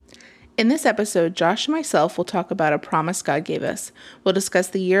In this episode, Josh and myself will talk about a promise God gave us. We'll discuss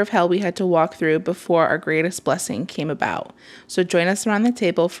the year of hell we had to walk through before our greatest blessing came about. So join us around the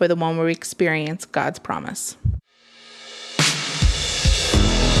table for the one where we experience God's promise.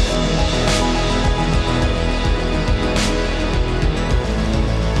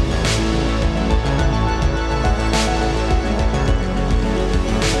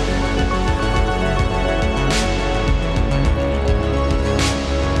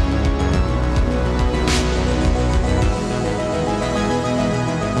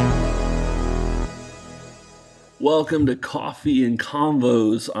 Welcome to Coffee and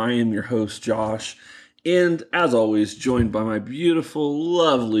Convos. I am your host, Josh, and as always, joined by my beautiful,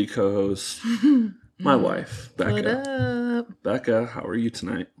 lovely co-host, my wife, Becca. What up? Becca, how are you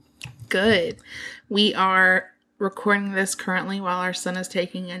tonight? Good. We are recording this currently while our son is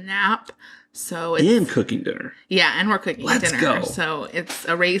taking a nap. So it's, and cooking dinner. Yeah, and we're cooking Let's dinner. go. So it's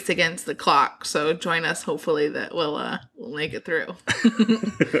a race against the clock. So join us. Hopefully that we'll make it through.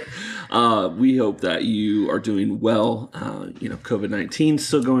 We hope that you are doing well. COVID-19 is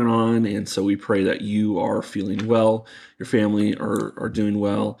still going on, and so we pray that you are feeling well. Your family are doing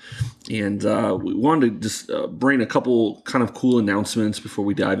well. And we wanted to just bring a couple kind of cool announcements before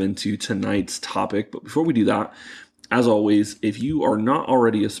we dive into tonight's topic. But before we do that, as always, if you are not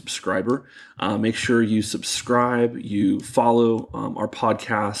already a subscriber, make sure you subscribe, you follow our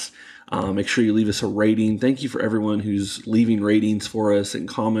podcast. Make sure you leave us a rating. Thank you for everyone who's leaving ratings for us and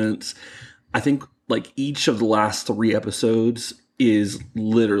comments. I think like each of the last 3 episodes is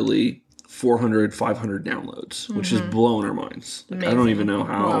literally 400, 500 downloads, which is blowing our minds. Like, I don't even know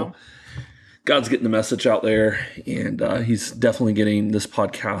how. Wow. God's getting the message out there, and he's definitely getting this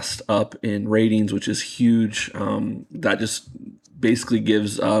podcast up in ratings, which is huge. That just basically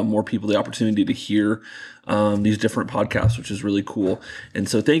gives more people the opportunity to hear these different podcasts, which is really cool. And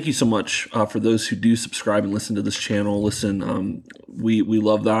so thank you so much for those who do subscribe and listen to this channel. Listen, we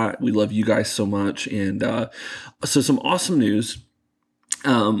love that. We love you guys so much. And so some awesome news.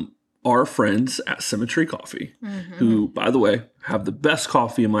 Our friends at Symmetry Coffee, who, by the way, have the best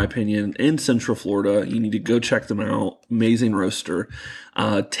coffee, in my opinion, in Central Florida. You need to go check them out. Amazing roaster.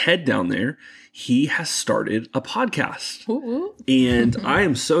 Ted down there, he has started a podcast. Ooh. And I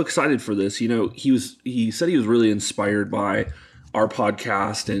am so excited for this. You know, he said he was really inspired by our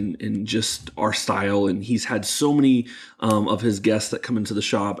podcast and just our style. And he's had so many of his guests that come into the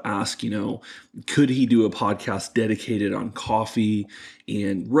shop ask, could he do a podcast dedicated on coffee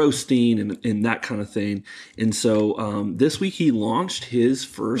and roasting and that kind of thing. And so this week he launched his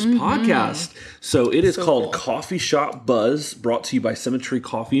first podcast. So it is called cool. Coffee Shop Buzz, brought to you by Symmetry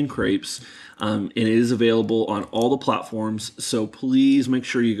Coffee and Crepes. And it is available on all the platforms. So please make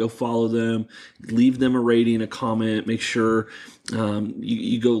sure you go follow them, leave them a rating, a comment, make sure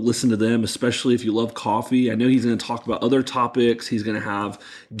you go listen to them, especially if you love coffee. I know he's going to talk about other topics. He's going to have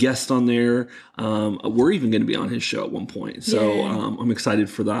guests on there. We're even going to be on his show at one point. So I'm excited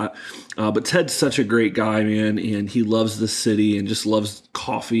for that. But Ted's such a great guy, man, and he loves this city and just loves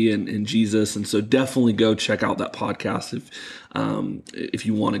coffee and Jesus. And so definitely go check out that podcast if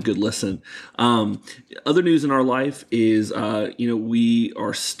you want a good listen. Other news in our life is, we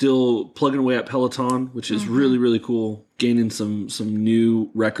are still plugging away at Peloton, which is really, really cool. Gaining some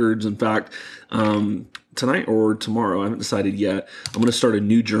new records. In fact, tonight or tomorrow, I haven't decided yet, I'm going to start a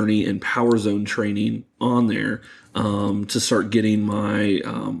new journey in Power Zone training on there to start getting my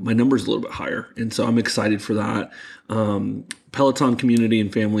numbers a little bit higher. And so I'm excited for that. Peloton community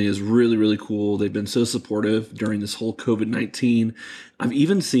and family is really, really cool. They've been so supportive during this whole COVID-19. I've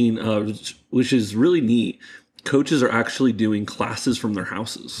even seen, which is really neat, coaches are actually doing classes from their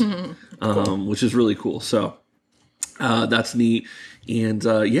houses, cool. Which is really cool. So that's neat. And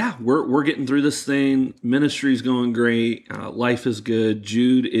we're getting through this thing. Ministry's going great. Life is good.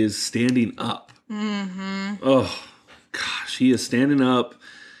 Jude is standing up. Oh, gosh, he is standing up.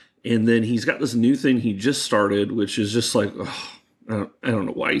 And then he's got this new thing he just started, which is just like, I don't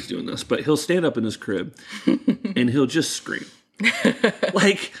know why he's doing this, but he'll stand up in his crib and he'll just scream.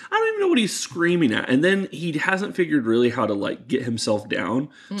 Like, I don't even know what he's screaming at. And then he hasn't figured really how to get himself down.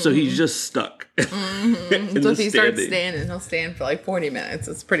 So he's just stuck. So if he starts standing, he'll stand for 40 minutes.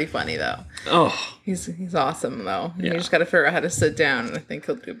 It's pretty funny though. Oh, he's awesome though. Yeah. You just got to figure out how to sit down, and I think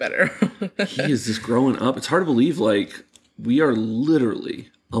he'll do better. He is just growing up. It's hard to believe, we are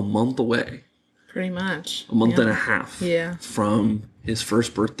literally a month away. Pretty much. A month and a half. Yeah. From his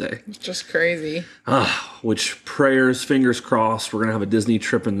first birthday. It's just crazy. Which prayers, fingers crossed, we're going to have a Disney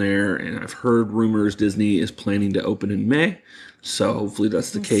trip in there. And I've heard rumors Disney is planning to open in May. So hopefully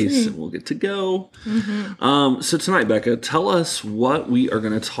that's the case and we'll get to go. So tonight, Becca, tell us what we are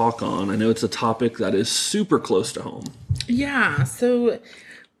going to talk on. I know it's a topic that is super close to home. Yeah. So,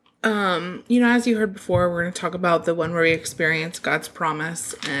 as you heard before, we're going to talk about the one where we experience God's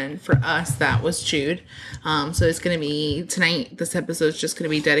promise. And for us, that was Jude. So it's going to be tonight. This episode is just going to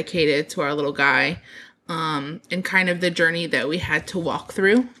be dedicated to our little guy, and kind of the journey that we had to walk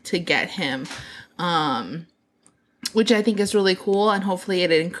through to get him, which I think is really cool, and hopefully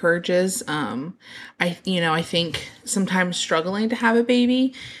it encourages. I think sometimes struggling to have a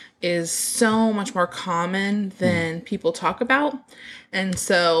baby is so much more common than people talk about. And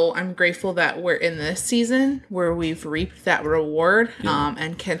so I'm grateful that we're in this season where we've reaped that reward,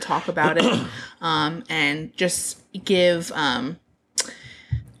 and can talk about it, and just give,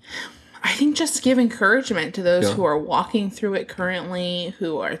 just give encouragement to those who are walking through it currently,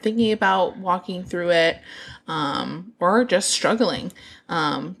 who are thinking about walking through it, or just struggling,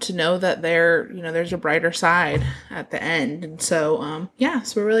 to know that there's a brighter side at the end. And so,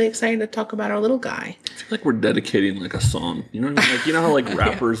 so we're really excited to talk about our little guy. I feel like we're dedicating like a song. You know what I mean? Like, you know how like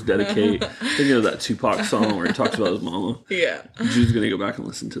rappers dedicate? Thinking of that Tupac song where he talks about his mama. Yeah. Jude's gonna go back and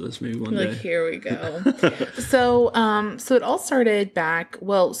listen to this maybe one day. Here we go. So it all started back.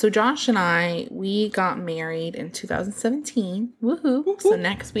 Well, so Josh and I, we got married in 2017. Woohoo! So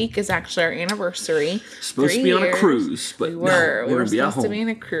next week is actually our anniversary. Supposed to be on a cruise, but we're gonna be at home. Supposed to be on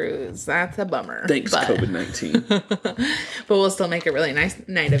a cruise. That's a bummer. Thanks, COVID-19. But we'll still make a really nice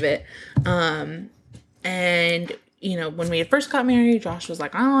night of it. And when we had first got married, Josh was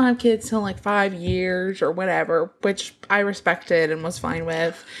like, I don't have kids till like 5 years or whatever, which I respected and was fine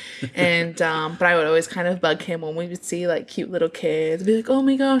with. And, but I would always kind of bug him when we would see like cute little kids, be like, oh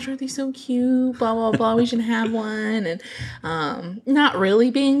my gosh, aren't they so cute? Blah, blah, blah. We should have one. And, not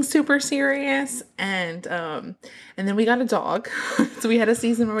really being super serious. And then we got a dog. So we had a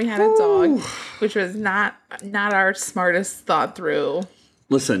season where we had a dog, which was not our smartest thought through.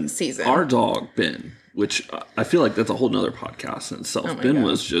 Listen, season. Our dog, Ben, which I feel like that's a whole nother podcast in itself. Ben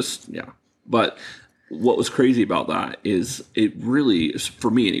was just, But what was crazy about that is it really,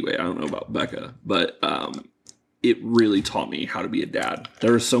 for me anyway, I don't know about Becca, but it really taught me how to be a dad.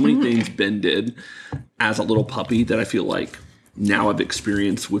 There are so many things Ben did as a little puppy that I feel like now I've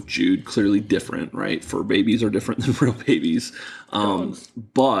experienced with Jude, clearly different, right? Fur babies are different than real babies.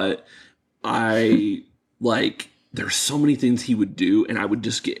 But I there's so many things he would do, and I would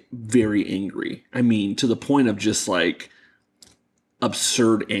just get very angry. I mean, to the point of just like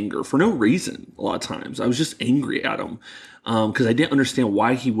absurd anger for no reason. A lot of times I was just angry at him because I didn't understand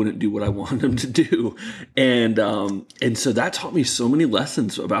why he wouldn't do what I wanted him to do. And so that taught me so many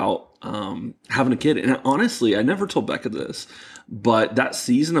lessons about having a kid. And honestly, I never told Becca this, but that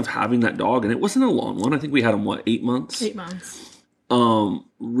season of having that dog, and it wasn't a long one. I think we had him, 8 months? 8 months.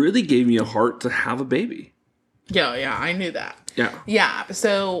 Really gave me a heart to have a baby. Yeah, I knew that. Yeah. Yeah,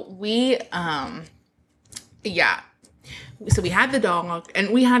 so we, so we had the dog, and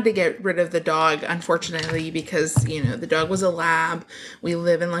we had to get rid of the dog, unfortunately, because, the dog was a lab. We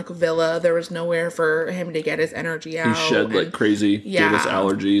live in like a villa. There was nowhere for him to get his energy out. He shed like crazy. Gave us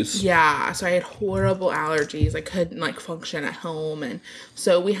allergies. Yeah, so I had horrible allergies. I couldn't like function at home, and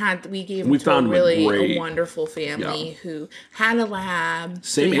so we gave him to a really wonderful family who had a lab.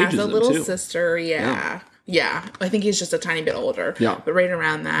 Same age as them, too. He has a little sister. Yeah, I think he's just a tiny bit older. Yeah. But right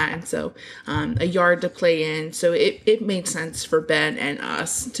around that. And so a yard to play in. So it made sense for Ben and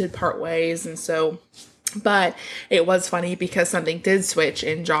us to part ways. And so, but it was funny because something did switch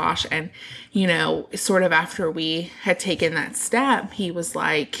in Josh. And, sort of after we had taken that step, he was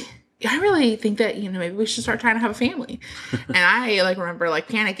like, I really think that, maybe we should start trying to have a family. And I remember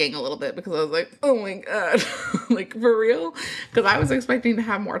panicking a little bit because I was like, oh my God, for real? Because I was expecting to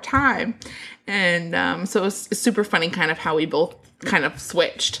have more time. And so it was super funny kind of how we both kind of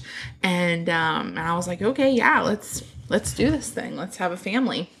switched. And I was like, okay, yeah, let's do this thing. Let's have a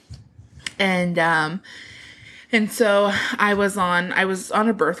family. And so I was on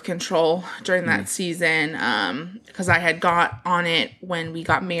a birth control during that season, because I had got on it when we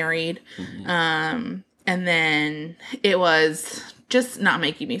got married. And then it was just not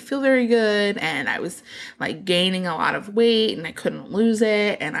making me feel very good. And I was gaining a lot of weight and I couldn't lose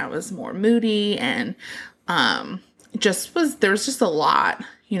it. And I was more moody and, there was just a lot,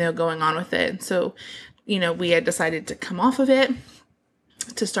 going on with it. And so, we had decided to come off of it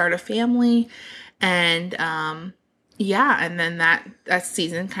to start a family. And, and then that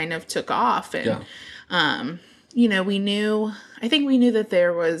season kind of took off and, we knew that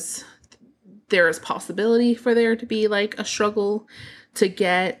there was possibility for there to be a struggle to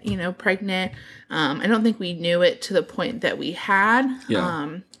get, pregnant. I don't think we knew it to the point that we had.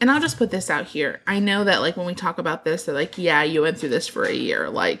 Yeah. And I'll just put this out here. I know that, like, when we talk about this, they're like, yeah, you went through this for a year,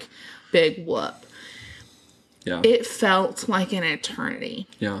 like, big whoop. Yeah. It felt like an eternity.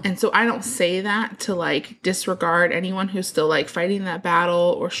 Yeah. And so I don't say that to, like, disregard anyone who's still, like, fighting that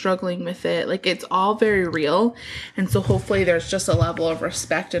battle or struggling with it. Like, it's all very real. And so hopefully there's just a level of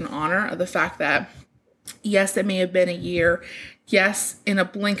respect and honor of the fact that, yes, it may have been a year. Yes, in a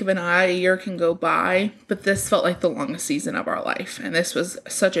blink of an eye, a year can go by, but this felt like the longest season of our life. And this was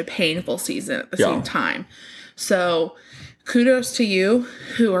such a painful season at the same time. So kudos to you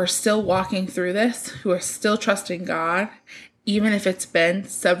who are still walking through this, who are still trusting God, even if it's been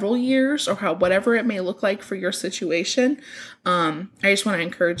several years or whatever it may look like for your situation. I just want to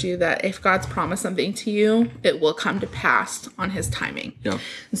encourage you that if God's promised something to you, it will come to pass on his timing. Yeah.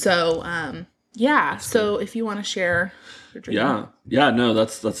 So, so if you want to share your dream. Yeah, no,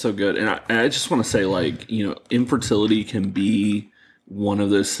 that's so good. And I just want to say, like, infertility can be one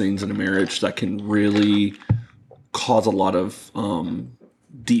of those things in a marriage that can really cause a lot of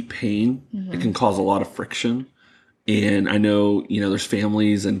deep pain. It can cause a lot of friction. And I know, there's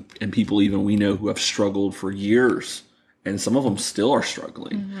families and people even we know who have struggled for years, and some of them still are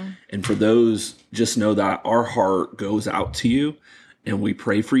struggling. And for those, just know that our heart goes out to you, and we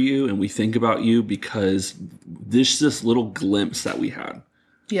pray for you, and we think about you, because this little glimpse that we had.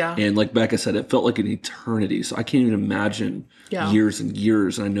 Yeah. And like Becca said, it felt like an eternity. So I can't even imagine years and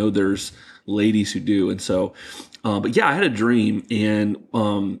years. And I know there's ladies who do. And so, but yeah, I had a dream, and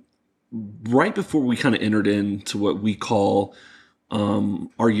right before we kind of entered into what we call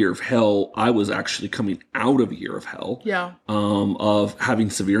our year of hell, I was actually coming out of a year of hell. Yeah. Of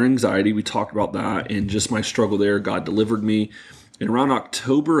having severe anxiety. We talked about that, and just my struggle there. God delivered me. And around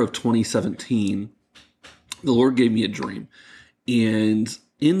October of 2017, the Lord gave me a dream. And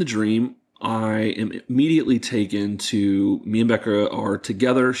in the dream, I am immediately taken to, me and Becca are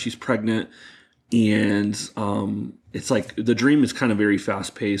together. She's pregnant. And it's like the dream is kind of very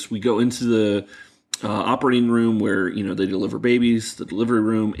fast paced. We go into the operating room where, they deliver babies, the delivery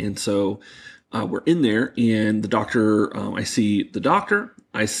room. And so we're in there, and the doctor, I see the doctor,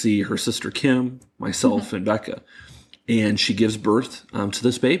 I see her sister Kim, myself, and Becca. And she gives birth to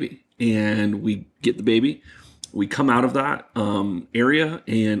this baby. And we get the baby. We come out of that area,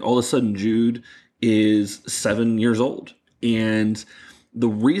 and all of a sudden Jude is 7 years old. And the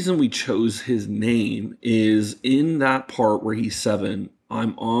reason we chose his name is in that part where he's 7,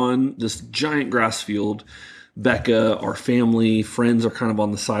 I'm on this giant grass field. Becca, our family, friends are kind of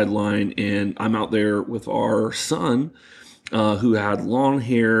on the sideline, and I'm out there with our son, who had long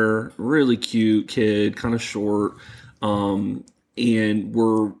hair, really cute kid, kind of short, and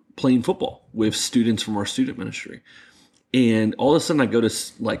we're playing football with students from our student ministry. And all of a sudden I go to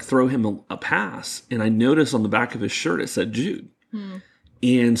throw him a pass, and I notice on the back of his shirt it said Jude.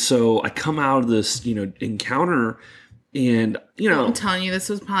 And so I come out of this, encounter, and, I'm telling you, this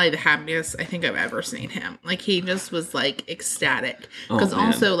was probably the happiest I think I've ever seen him. Like, he just was, like, ecstatic. Because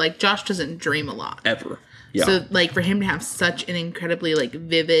also, like, Josh doesn't dream a lot. Ever. Yeah. So, like, for him to have such an incredibly, like,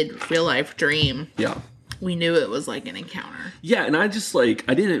 vivid, real-life dream. Yeah. We knew it was, like, an encounter. Yeah, and I just, I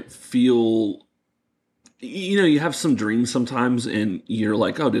didn't feel... you have some dreams sometimes, and you're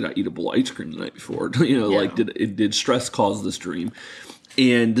like, oh, did I eat a bowl of ice cream the night before? Did stress cause this dream?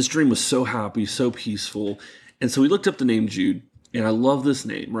 And this dream was so happy, so peaceful. And so we looked up the name Jude, and I love this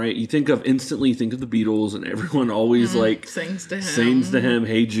name, right? You think of the Beatles, and everyone always sings to him,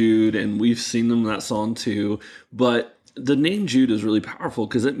 Hey Jude, and we've seen them that song too. But the name Jude is really powerful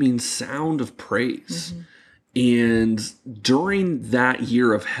because it means sound of praise. And during that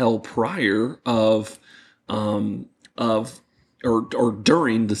year of hell prior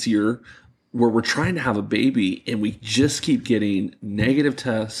during this year where we're trying to have a baby, and we just keep getting negative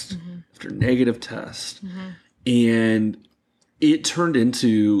test after negative test. And it turned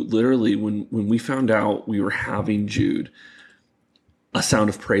into, literally, when we found out we were having Jude, a sound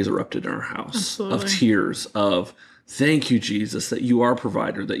of praise erupted in our house. Absolutely. Of tears, of thank you, Jesus, that you are a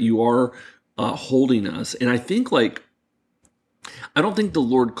provider, that you are holding us. And I think, I don't think the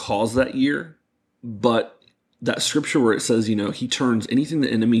Lord calls that year, but that scripture where it says, he turns anything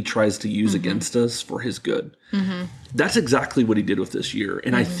the enemy tries to use against us for his good. That's exactly what he did with this year.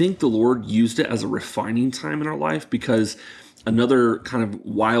 And I think the Lord used it as a refining time in our life, because another kind of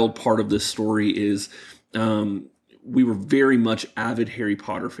wild part of this story is we were very much avid Harry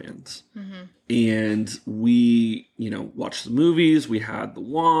Potter fans. And we, watched the movies, we had the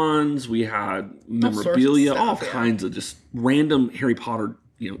wands, we had memorabilia, all kinds of just random Harry Potter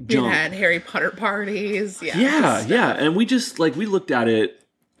junk. We had Harry Potter parties. Yeah. And we just we looked at it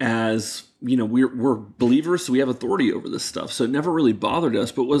as, we're believers, so we have authority over this stuff. So it never really bothered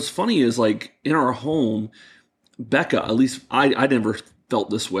us. But what's funny is in our home, Becca, at least I never felt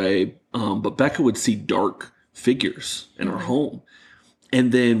this way, but Becca would see dark figures in our home.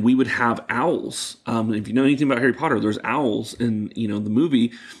 And then we would have owls. If you know anything about Harry Potter, there's owls in the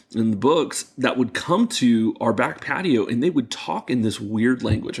movie, in the books, that would come to our back patio and they would talk in this weird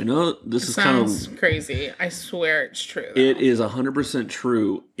language. I know this is kind of crazy. I swear it's true, though. It is 100%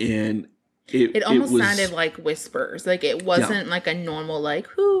 true, and it almost sounded like whispers. It wasn't a normal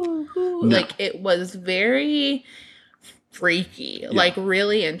whoo. No. It was very freaky,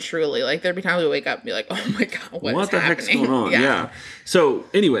 really and truly. There'd be times we wake up and be like, oh my God, what the heck's going on? Yeah. So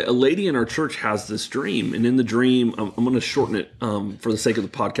anyway, a lady in our church has this dream, and in the dream, I'm going to shorten it for the sake of the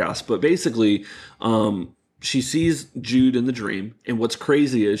podcast, but basically she sees Jude in the dream, and what's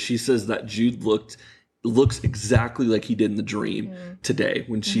crazy is she says that Jude looks exactly like he did in the dream today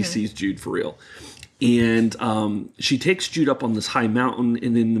when she sees Jude for real. And she takes Jude up on this high mountain,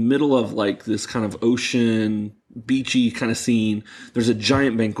 and in the middle of this kind of ocean, beachy kind of scene, there's a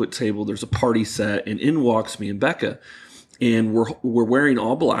giant banquet table, there's a party set, and in walks me and Becca. And we're wearing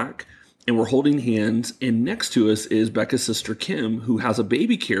all black, and we're holding hands, and next to us is Becca's sister Kim, who has a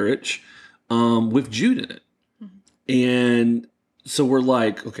baby carriage with Jude in it. And so we're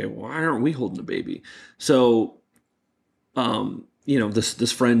like, okay, why aren't we holding the baby? So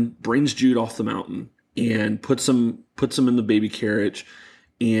this friend brings Jude off the mountain and puts him in the baby carriage,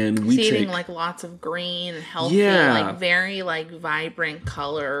 and we eating lots of green and healthy, very vibrant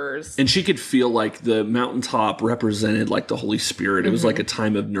colors. And she could feel the mountaintop represented the Holy Spirit. It was a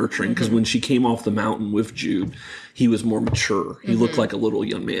time of nurturing, because when she came off the mountain with Jude, he was more mature. He looked like a little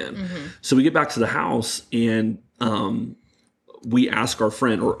young man. So we get back to the house, and we ask our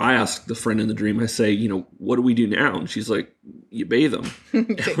friend, or I ask the friend in the dream, I say, what do we do now? And she's like, you bathe him.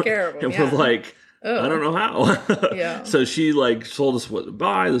 Take care of him. And we're like, I don't know how. Yeah. So she told us what to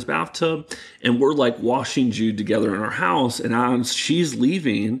buy, this bathtub, and we're washing Jude together in our house. And as she's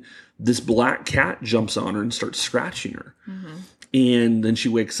leaving, this black cat jumps on her and starts scratching her. And then she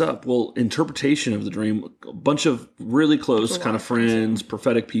wakes up. Well, interpretation of the dream, a bunch of really close kind of friends,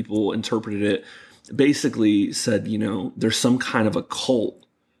 prophetic people interpreted it. Basically said, there's some kind of occult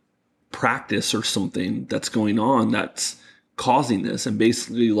practice or something that's going on that's causing this. And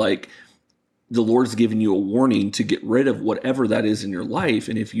basically the Lord's giving you a warning to get rid of whatever that is in your life.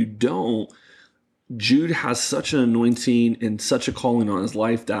 And if you don't, Jude has such an anointing and such a calling on his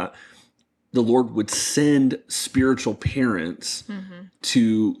life that the Lord would send spiritual parents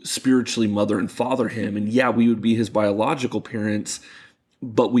to spiritually mother and father him. And we would be his biological parents,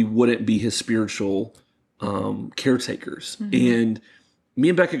 but we wouldn't be his spiritual caretakers. And me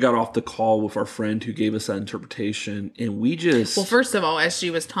and Becca got off the call with our friend who gave us that interpretation, and we just... Well, first of all, as she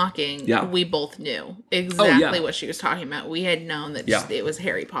was talking, we both knew exactly what she was talking about. We had known that it was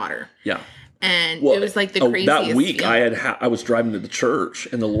Harry Potter. Yeah. And it was the craziest... That week, I was driving to the church,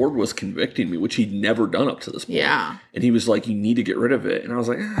 and the Lord was convicting me, which he'd never done up to this point. Yeah. And he was like, you need to get rid of it. And I was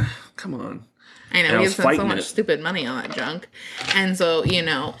like, come on. I know, we spent so much stupid money on that junk. And so,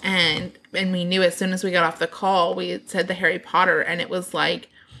 and we knew as soon as we got off the call, we had said the Harry Potter, and it was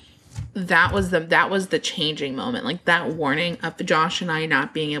that was the changing moment. That warning of Josh and I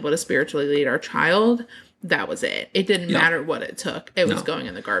not being able to spiritually lead our child, that was it. It didn't matter what it took. It was going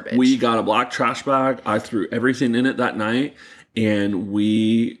in the garbage. We got a black trash bag. I threw everything in it that night, and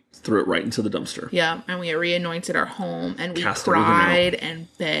we threw it right into the dumpster. Yeah, and we re-anointed our home, and we cried and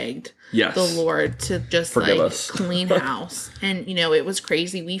begged the Lord to just forgive us. Clean house. And it was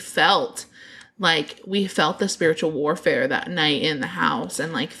crazy. We felt the spiritual warfare that night in the house,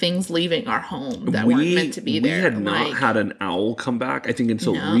 and things leaving our home that weren't meant to be there. We had not had an owl come back, I think,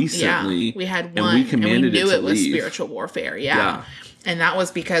 until recently. Yeah, we had one, and we commanded knew it was leave. spiritual warfare. Yeah. And that was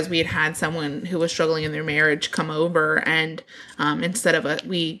because we had someone who was struggling in their marriage come over, and instead of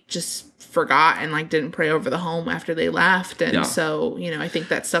we just forgot and didn't pray over the home after they left. And so, I think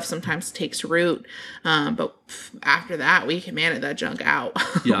that stuff sometimes takes root. But after that, we commanded that junk out.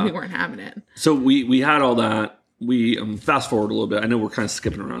 Yeah. We weren't having it. So we had all that. We fast forward a little bit. I know we're kind of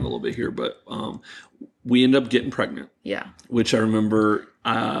skipping around a little bit here, but we ended up getting pregnant. Yeah. Which I remember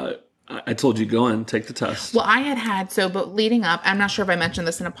I told you, go and take the test. Well, I but leading up, I'm not sure if I mentioned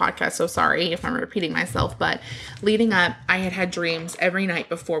this in a podcast, so sorry if I'm repeating myself, but leading up, I had dreams every night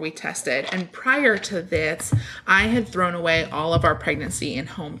before we tested. And prior to this, I had thrown away all of our pregnancy and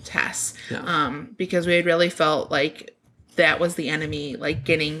home tests because we had really felt that was the enemy, like,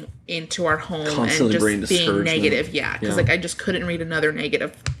 getting into our home Constantly and bringing just being discouragement. negative. Yeah, because Yeah. like I just couldn't read another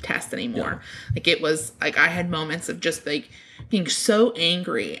negative test anymore. Like, it was like I had moments of just like being so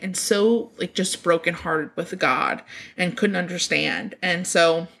angry and so like just brokenhearted with God and couldn't understand. And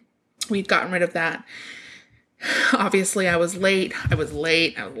so we'd gotten rid of that. Obviously, I was late,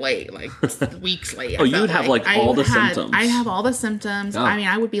 like weeks late. Oh, you would have like all the symptoms. I'd have all the symptoms. Yeah. I mean,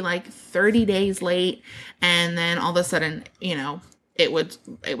 I would be like 30 days late, and then all of a sudden, you know, it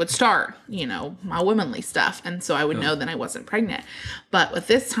would start, you know, my womanly stuff. And so I would know that I wasn't pregnant. But with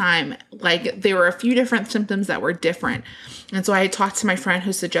this time, like, there were a few different symptoms that were different. And so I had talked to my friend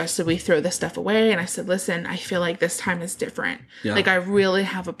who suggested we throw this stuff away. And I said, listen, I feel like this time is different. Yeah. Like, I really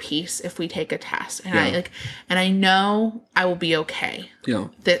have a peace if we take a test. And I know I will be okay. Yeah.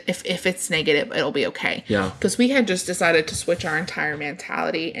 That if it's negative, it'll be okay. Yeah. Because we had just decided to switch our entire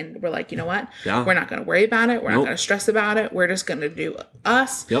mentality, and we're like, you know what? Yeah. We're not going to worry about it. We're not going to stress about it. We're just going to do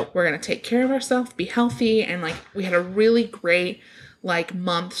us. Yep. We're going to take care of ourselves, be healthy. And like, we had a really great like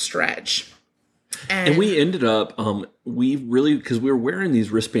month stretch. And we ended up, because we were wearing these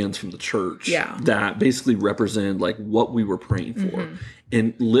wristbands from the church that basically represented like what we were praying for. Mm-hmm.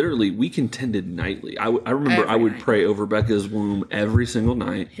 And literally, we contended nightly. I remember I would pray over Becca's womb every single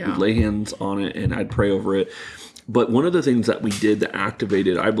night. Yeah. We'd lay hands on it, and I'd pray over it. But one of the things that we did that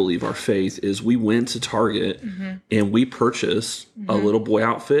activated, I believe, our faith is we went to Target and we purchased a little boy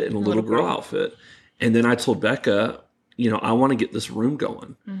outfit and a little girl outfit. And then I told Becca, you know, I want to get this room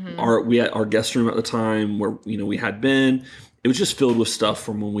going. We had our guest room at the time where, you know, we had been. It was just filled with stuff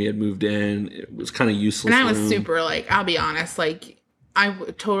from when we had moved in. It was kind of useless. And I was super, like, I'll be honest, like, I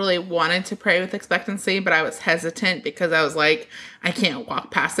totally wanted to pray with expectancy, but I was hesitant because I was like, I can't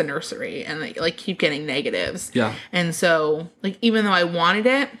walk past the nursery and like keep getting negatives. Yeah. And so, like, even though I wanted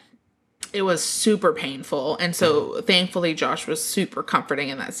it, it was super painful. And so thankfully Josh was super comforting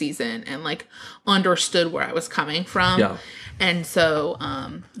in that season and like understood where I was coming from. Yeah. And so,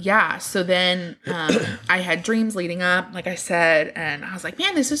 so then I had dreams leading up, like I said, and I was like,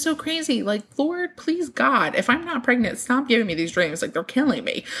 man, this is so crazy. Like, Lord, please, God, if I'm not pregnant, stop giving me these dreams. Like, they're killing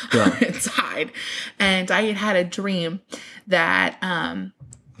me inside. And I had a dream that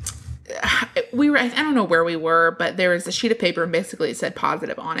we were, I don't know where we were, but there was a sheet of paper and basically it said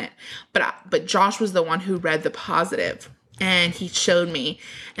positive on it. But Josh was the one who read the positive. And he showed me,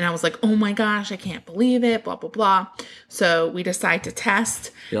 and I was like, oh my gosh, I can't believe it, blah, blah, blah. So we decided to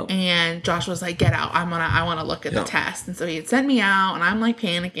test, and Josh was like, get out. I want to look at the test. And so he had sent me out, and I'm like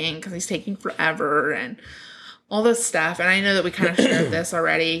panicking because he's taking forever and all this stuff. And I know that we kind of shared this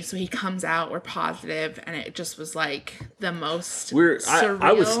already. So he comes out, we're positive, and it just was like the most surreal.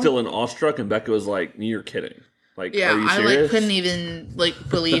 I was still in awestruck, and Becca was like, you're kidding. Like, yeah, are you I serious? like couldn't even like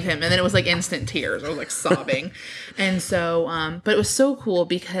believe him, and then it was like instant tears. I was like sobbing, and so but it was so cool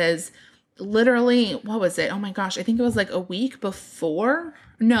because literally, what was it? Oh my gosh, I think it was like a week before.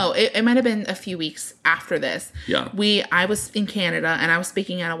 No, it might have been a few weeks after this. Yeah, I was in Canada and I was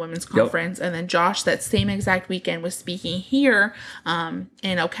speaking at a women's conference, and then Josh that same exact weekend was speaking here in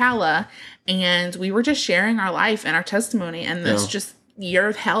Ocala, and we were just sharing our life and our testimony, and this just year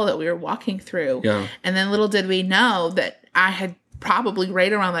of hell that we were walking through. Yeah. And then little did we know that I had probably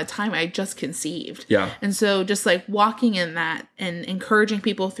right around that time I just conceived. Yeah. And so just like walking in that and encouraging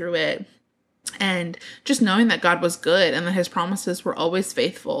people through it and just knowing that God was good and that his promises were always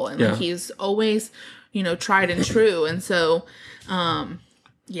faithful and that he's always, you know, tried and true. And so,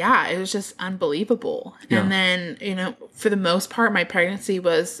 it was just unbelievable. Yeah. And then, you know, for the most part, my pregnancy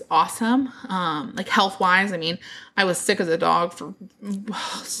was awesome. Like health-wise, I mean, I was sick as a dog for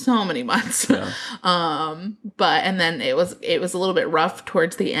so many months. Yeah. And then it was a little bit rough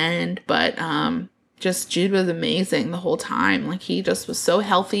towards the end, but just Jude was amazing the whole time. Like he just was so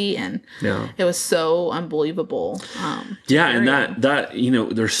healthy and it was so unbelievable. And that, you know,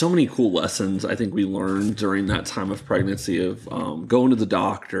 there's so many cool lessons I think we learned during that time of pregnancy of going to the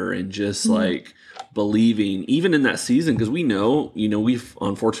doctor and just like believing even in that season. Cause we know, you know, we've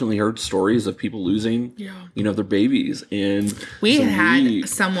unfortunately heard stories of people losing, you know, their babies. And we had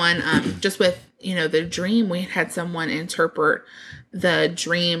someone just with, you know, the dream, we had someone interpret the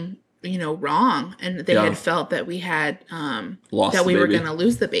dream, you know, wrong. And they had felt that we had, that we were going to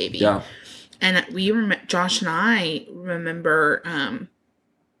lose the baby. Yeah. And Josh and I remember,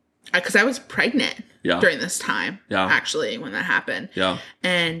 cause I was pregnant during this time, actually, when that happened. Yeah.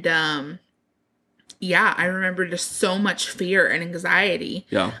 And, I remember just so much fear and anxiety.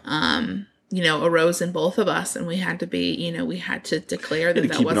 Yeah. arose in both of us, and we had to be, we had to declare that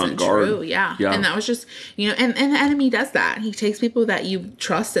keep it on wasn't guard. true. Yeah. Yeah. And that was just, and the enemy does that. He takes people that you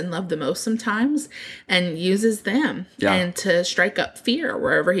trust and love the most sometimes and uses them and to strike up fear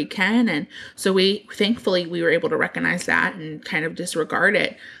wherever he can. And so thankfully we were able to recognize that and kind of disregard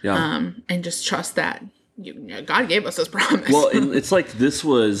it. And just trust that God gave us this promise. Well, and it's like this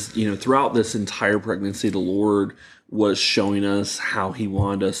was, throughout this entire pregnancy, the Lord was showing us how he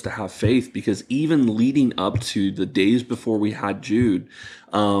wanted us to have faith, because even leading up to the days before we had Jude,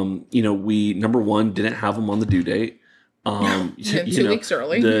 we, number one, didn't have him on the due date. 2 weeks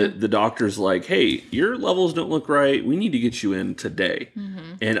early. The doctor's like, hey, your levels don't look right. We need to get you in today.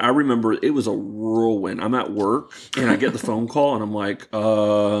 Mm-hmm. And I remember it was a whirlwind. I'm at work and I get the phone call and I'm like,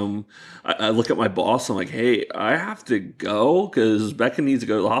 I look at my boss. I'm like, hey, I have to go because Becca needs to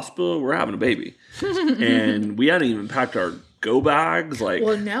go to the hospital. We're having a baby. And we hadn't even packed our go bags.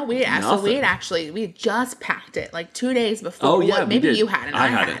 Well, no, we had just packed it like 2 days before. Oh, yeah, maybe you hadn't. I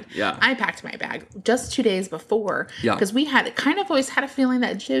hadn't. Yeah, I packed my bag just 2 days before. Yeah, because we had kind of always had a feeling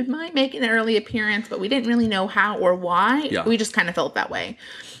that Jude might make an early appearance, but we didn't really know how or why. Yeah. We just kind of felt that way.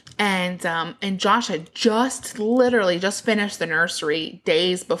 And Josh had literally just finished the nursery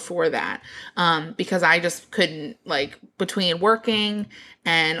days before that, because I just couldn't, between working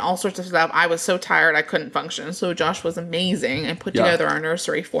and all sorts of stuff, I was so tired I couldn't function. So Josh was amazing and put together our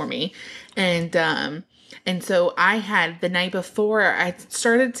nursery for me. And so I had, the night before, I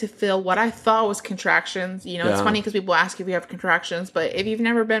started to feel what I thought was contractions. It's funny because people ask if you have contractions, but if you've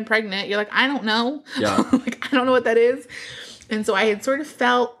never been pregnant, you're like, I don't know. Yeah. I don't know what that is. And so I had sort of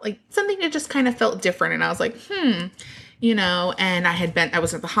felt like something that just kind of felt different. And I was like, and I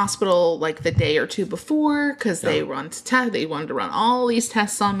was at the hospital like the day or two before because they wanted to run all these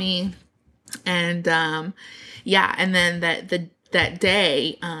tests on me. And, and then that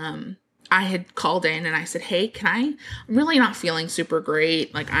day, I had called in and I said, hey, I'm really not feeling super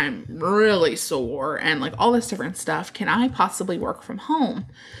great. Like, I'm really sore and like all this different stuff. Can I possibly work from home?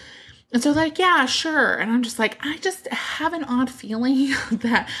 And so like, yeah, sure. And I'm just like, I just have an odd feeling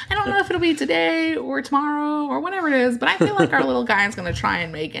that I don't know if it'll be today or tomorrow or whatever it is, but I feel like our little guy is going to try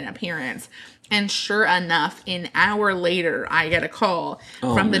and make an appearance. And sure enough, an hour later, I get a call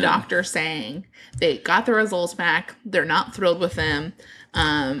from the doctor saying they got the results back. They're not thrilled with them.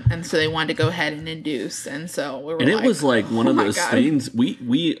 And so they wanted to go ahead and induce. And so we were it was like one of those things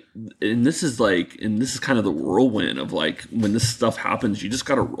and this is kind of the whirlwind of like, when this stuff happens, you just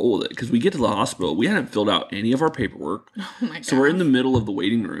got to roll with it. Cause we get to the hospital, we hadn't filled out any of our paperwork. Oh my God. So we're in the middle of the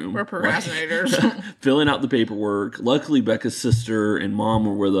waiting room. We're procrastinators. Filling out the paperwork. Luckily, Becca's sister and mom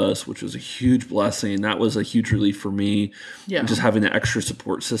were with us, which was a huge blessing. That was a huge relief for me. Yeah. Just having the extra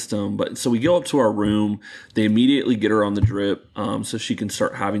support system. But so we go up to our room, they immediately get her on the drip. So she can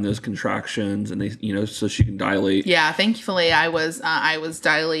start having those contractions and they, so she can dilate. Yeah. Thankfully I was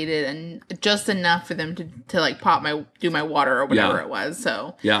dilated and just enough for them to like do my water or whatever it was.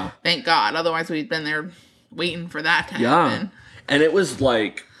 So yeah, thank God. Otherwise we'd been there waiting for that to happen. And it was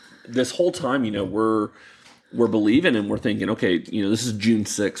like this whole time, we're believing and we're thinking, okay, this is June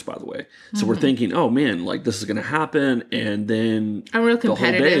 6th, by the way. So we're thinking, oh man, like this is going to happen. And then I'm real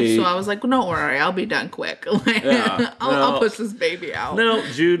competitive. So I was like, well, don't worry, I'll be done quick. I'll push this baby out. No,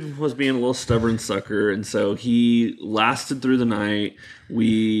 Jude was being a little stubborn sucker. And so he lasted through the night.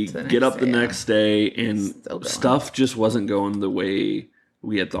 We get up the next day and stuff just wasn't going the way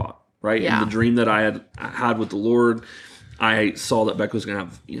we had thought. Right. Yeah. In the dream that I had with the Lord, I saw that Becca was going to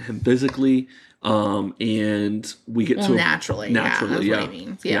have him physically. And we get to naturally, yeah.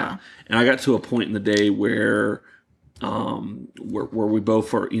 Yeah. And I got to a point in the day where we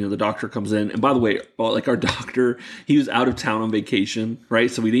both are, the doctor comes in, and by the way, like our doctor, he was out of town on vacation,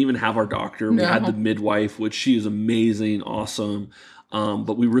 right? So we didn't even have our doctor. We had the midwife, which she is amazing, awesome.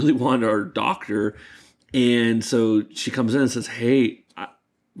 But we really wanted our doctor. And so she comes in and says, hey,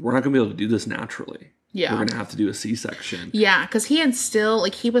 we're not gonna be able to do this naturally. Yeah. We're going to have to do a C-section. Yeah, because he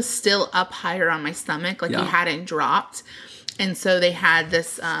was still up higher on my stomach. Like, he hadn't dropped. And so they had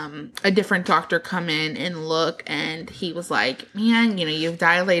this, a different doctor come in and look, and he was like, man, you've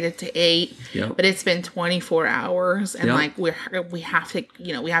dilated to 8, but it's been 24 hours. And like, we have to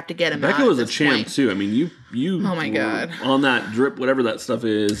get him out. Becca was a champ too. I mean, you oh my God, on that drip, whatever that stuff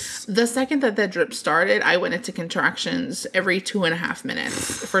is. The second that drip started, I went into contractions every 2.5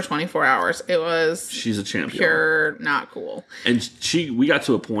 minutes for 24 hours. It was, she's a champion. Pure, not cool. And we got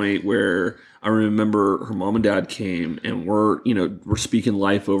to a point where I remember her mom and dad came and we're speaking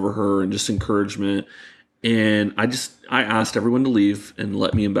life over her and just encouragement. And I asked everyone to leave and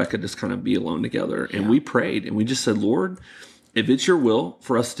let me and Becca just kind of be alone together. And we prayed and we just said, Lord, if it's your will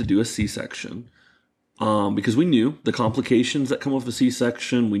for us to do a C-section, because we knew the complications that come with a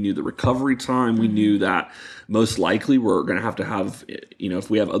C-section, we knew the recovery time, we knew that most likely we're going to have, if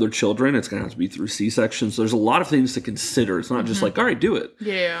we have other children, it's going to have to be through C-section. So there's a lot of things to consider. It's not just like, all right, do it.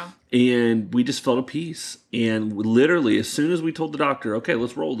 Yeah. And we just felt at peace. And literally, as soon as we told the doctor, okay,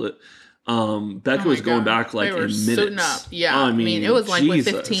 let's roll it, Becca was going back like in minutes. Up. Yeah. I mean, it was like with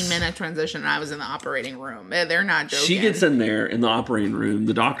 15-minute transition, and I was in the operating room. They're not joking. She gets in there in the operating room.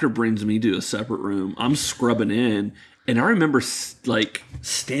 The doctor brings me to a separate room. I'm scrubbing in. And I remember like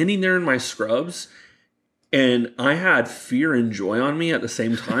standing there in my scrubs, and I had fear and joy on me at the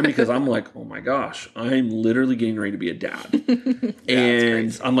same time because I'm like, oh my gosh, I'm literally getting ready to be a dad.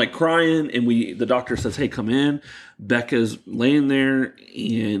 And I'm like crying, and the doctor says, hey, come in. Becca's laying there,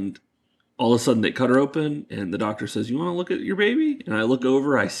 and all of a sudden they cut her open, and the doctor says, you want to look at your baby? And I look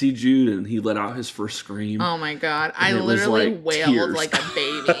over, I see Jude, and he let out his first scream. Oh my God. I literally wailed tears. Like a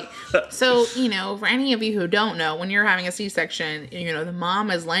baby. So, for any of you who don't know, when you're having a C-section, the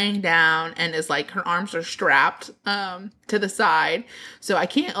mom is laying down and is like, her arms are strapped to the side. So I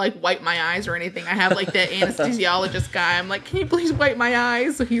can't like wipe my eyes or anything. I have like the anesthesiologist guy. I'm like, can you please wipe my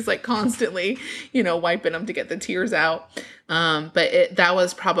eyes? So he's like constantly, wiping them to get the tears out. But that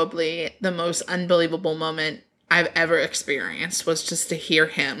was probably the most unbelievable moment I've ever experienced, was just to hear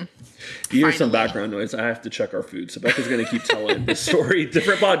him. You hear some background noise. I have to check our food. So Becca's going to keep telling the story.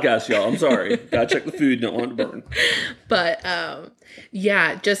 Different podcast, y'all. I'm sorry. Got to check the food. Don't want it to burn. But,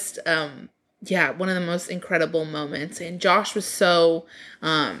 one of the most incredible moments. And Josh was so,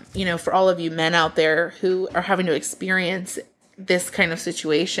 for all of you men out there who are having to experience this kind of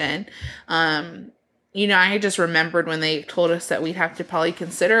situation, I just remembered when they told us that we'd have to probably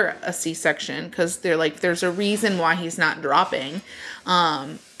consider a C-section, because they're like, there's a reason why he's not dropping.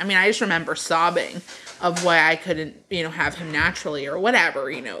 I just remember sobbing of why I couldn't, have him naturally or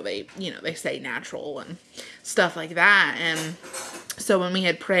whatever, they say natural and stuff like that. And so when we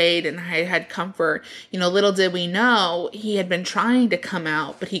had prayed and I had comfort, little did we know he had been trying to come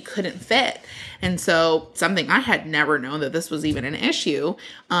out, but he couldn't fit. And so something I had never known that this was even an issue.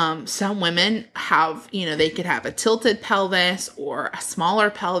 Some women have, they could have a tilted pelvis or a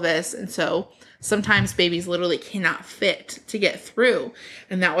smaller pelvis. And so sometimes babies literally cannot fit to get through.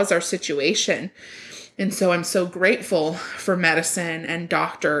 And that was our situation. And so I'm so grateful for medicine and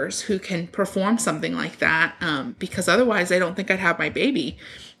doctors who can perform something like that, because otherwise I don't think I'd have my baby.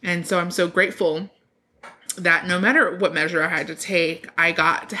 And so I'm so grateful that no matter what measure I had to take, I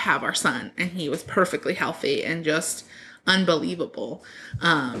got to have our son, and he was perfectly healthy and just unbelievable.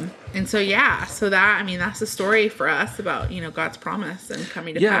 And so, that's the story for us about, God's promise and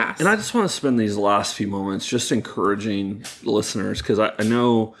coming to pass. And I just want to spend these last few moments just encouraging the listeners, because I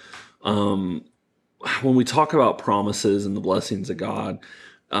know, when we talk about promises and the blessings of God,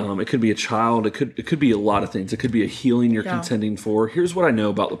 it could be a child, it could be a lot of things. It could be a healing you're contending for. Here's what I know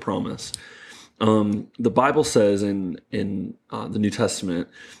about the promise. The Bible says in the New Testament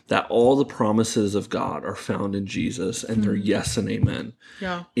that all the promises of God are found in Jesus, and they're yes and amen.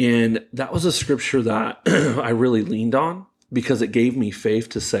 Yeah. And that was a scripture that I really leaned on, because it gave me faith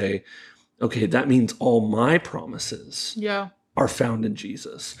to say, okay, that means all my promises are found in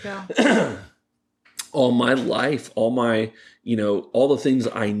Jesus. Yeah. All my life, all my, all the things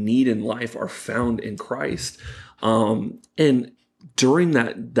I need in life are found in Christ. And during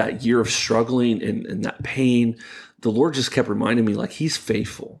that year of struggling and that pain, the Lord just kept reminding me, like, he's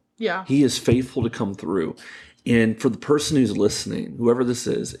faithful. Yeah. He is faithful to come through. And for the person who's listening, whoever this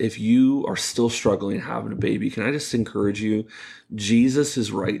is, if you are still struggling having a baby, can I just encourage you? Jesus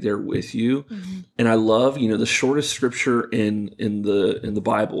is right there with you. Mm-hmm. And I love, the shortest scripture in the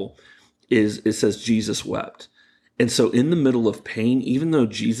Bible it says Jesus wept. And so in the middle of pain, even though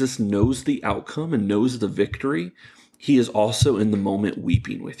Jesus knows the outcome and knows the victory, he is also in the moment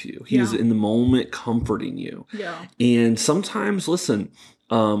weeping with you. He is in the moment comforting you. Yeah. And sometimes, listen,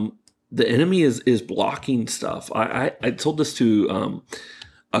 the enemy is blocking stuff. I told this to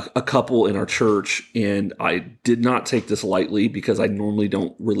a couple in our church, and I did not take this lightly, because I normally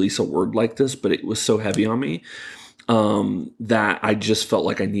don't release a word like this, but it was so heavy on me that I just felt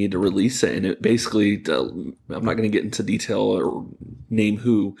like I needed to release it. And it basically, I'm not going to get into detail or name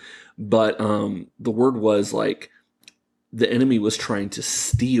who, but the word was like, the enemy was trying to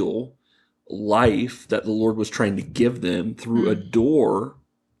steal life that the Lord was trying to give them through a door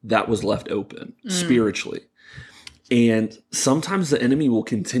that was left open spiritually. And sometimes the enemy will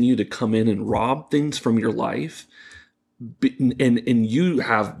continue to come in and rob things from your life. And you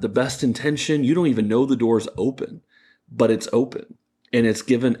have the best intention. You don't even know the door's open, but it's open. and it's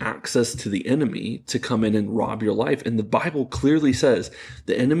given access to the enemy to come in and rob your life. And the Bible clearly says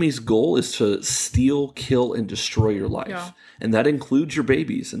the enemy's goal is to steal, kill, and destroy your life. Yeah. And that includes your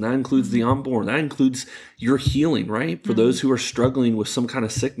babies, and that includes the unborn. That includes your healing, right? For those who are struggling with some kind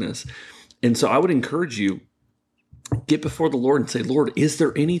of sickness. And so I would encourage you, get before the Lord and say, Lord, is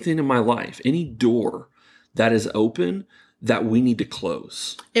there anything in my life, any door that is open that we need to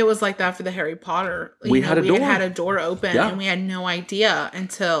close? It was like that for the Harry Potter. We had a door open, Yeah. and we had no idea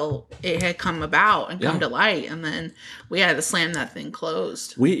until it had come about and come to light, and then we had to slam that thing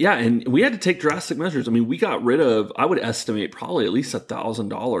closed. And we had to take drastic measures. I mean, we got rid of, I would estimate, probably at least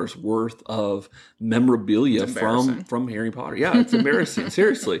 $1,000 worth of memorabilia from Harry Potter. Yeah, it's embarrassing.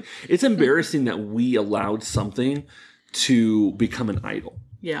 Seriously, it's embarrassing that we allowed something to become an idol.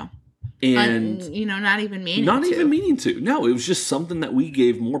 Yeah. And not even meaning to. No, it was just something that we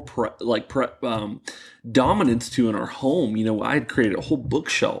gave more dominance to in our home. I had created a whole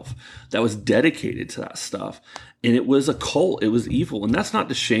bookshelf that was dedicated to that stuff, and it was a cult. It was evil, and that's not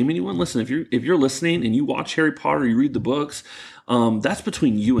to shame anyone. Listen, if you're listening and you watch Harry Potter, you read the books, that's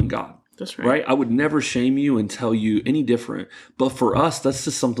between you and God. That's right. I would never shame you and tell you any different. But for us, that's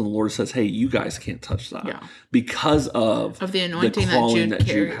just something the Lord says, hey, you guys can't touch that because of the anointing calling that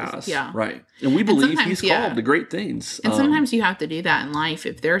Jude carries. has. Yeah. Right. And we believe he's called to great things. And sometimes you have to do that in life.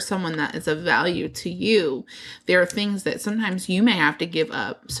 If there's someone that is of value to you, there are things that sometimes you may have to give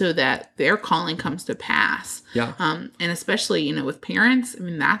up so that their calling comes to pass. Yeah. And especially, with parents, I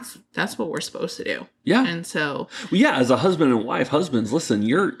mean, that's what we're supposed to do. Yeah. And so. Well, yeah, as a husband and wife, husbands, listen,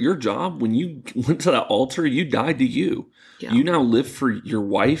 your job, when you went to that altar, you died to you. Yeah. You now live for your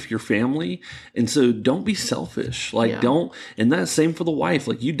wife, your family. And so don't be selfish. And that's same for the wife.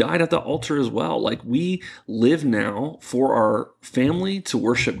 You died at the altar as well. We live now for our family, to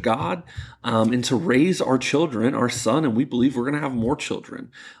worship God, and to raise our children, our son. And we believe we're going to have more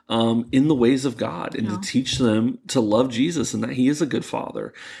children in the ways of God, and to teach them to love Jesus and that he is a good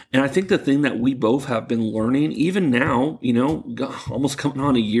father. And I think the thing that we both have been learning, even now, almost coming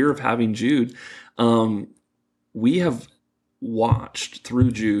on a year of having Jude, we have watched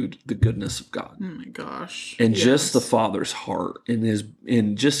through Jude the goodness of God. Oh my gosh. And just the Father's heart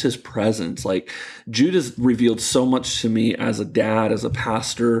and just his presence. Jude has revealed so much to me as a dad, as a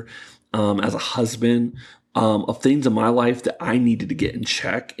pastor, as a husband, of things in my life that I needed to get in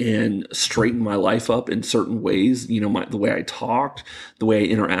check and straighten my life up in certain ways. The way I talked, the way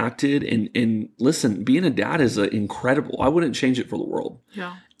I interacted, and listen, being a dad is incredible. I wouldn't change it for the world.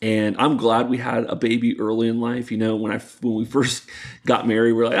 Yeah. And I'm glad we had a baby early in life. When we first got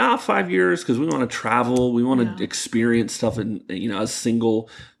married, we were like, 5 years, because we want to travel, we want to experience stuff, and as single,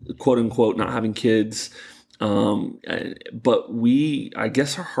 quote unquote, not having kids. But I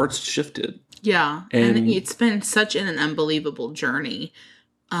guess our hearts shifted. Yeah, and it's been such an unbelievable journey,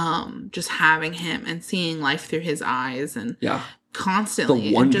 just having him and seeing life through his eyes, and constantly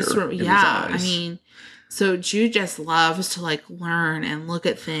the wonder in his eyes. I mean. So Jude just loves to learn and look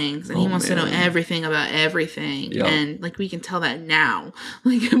at things, and he wants to know everything about everything. Yep. And we can tell that now,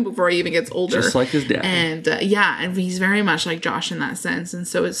 before he even gets older. Just like his dad. And and he's very much like Josh in that sense. And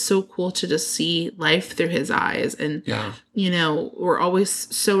so it's so cool to just see life through his eyes. And, we're always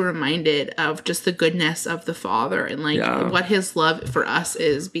so reminded of just the goodness of the Father and what his love for us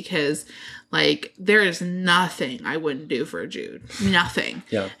is, because there is nothing I wouldn't do for Jude. Nothing.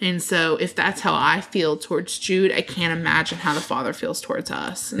 Yeah. And so if that's how I feel towards Jude, I can't imagine how the Father feels towards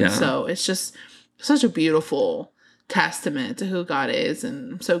us. And so it's just such a beautiful testament to who God is.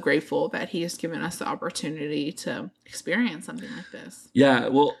 And I'm so grateful that he has given us the opportunity to experience something like this. Yeah.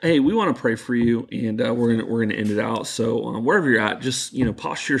 Well, hey, we want to pray for you, and we're gonna end it out. So wherever you're at, just,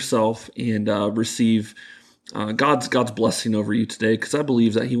 posture yourself and receive God's blessing over you today, because I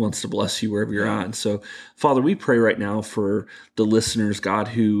believe that he wants to bless you wherever you're at. And so, Father, we pray right now for the listeners, God,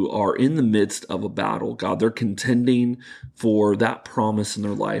 who are in the midst of a battle. God, they're contending for that promise in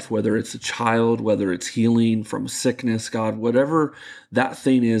their life, whether it's a child, whether it's healing from sickness, God, whatever that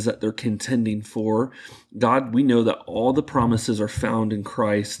thing is that they're contending for. God, we know that all the promises are found in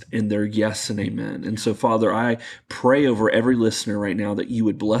Christ, and they're yes and amen. And so, Father, I pray over every listener right now that you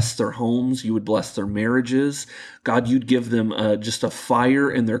would bless their homes, you would bless their marriages. God, you'd give them just a fire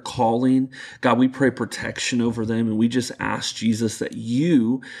in their calling. God, we pray protection over them, and we just ask, Jesus, that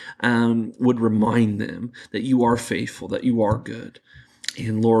you would remind them that you are faithful, that you are good.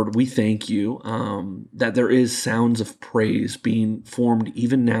 And Lord, we thank you that there is sounds of praise being formed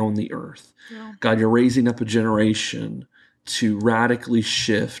even now in the earth. Yeah. God, you're raising up a generation to radically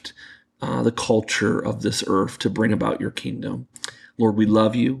shift the culture of this earth to bring about your kingdom. Lord, we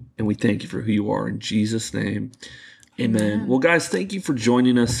love you, and we thank you for who you are. In Jesus' name, Amen. Well, guys, thank you for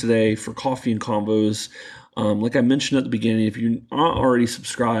joining us today for Coffee and Convos. Like I mentioned at the beginning, if you're not already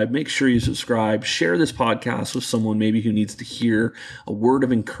subscribed, make sure you subscribe. Share this podcast with someone maybe who needs to hear a word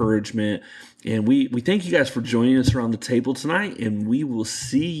of encouragement. And we thank you guys for joining us around the table tonight, and we will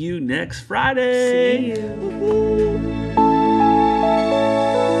see you next Friday. See you.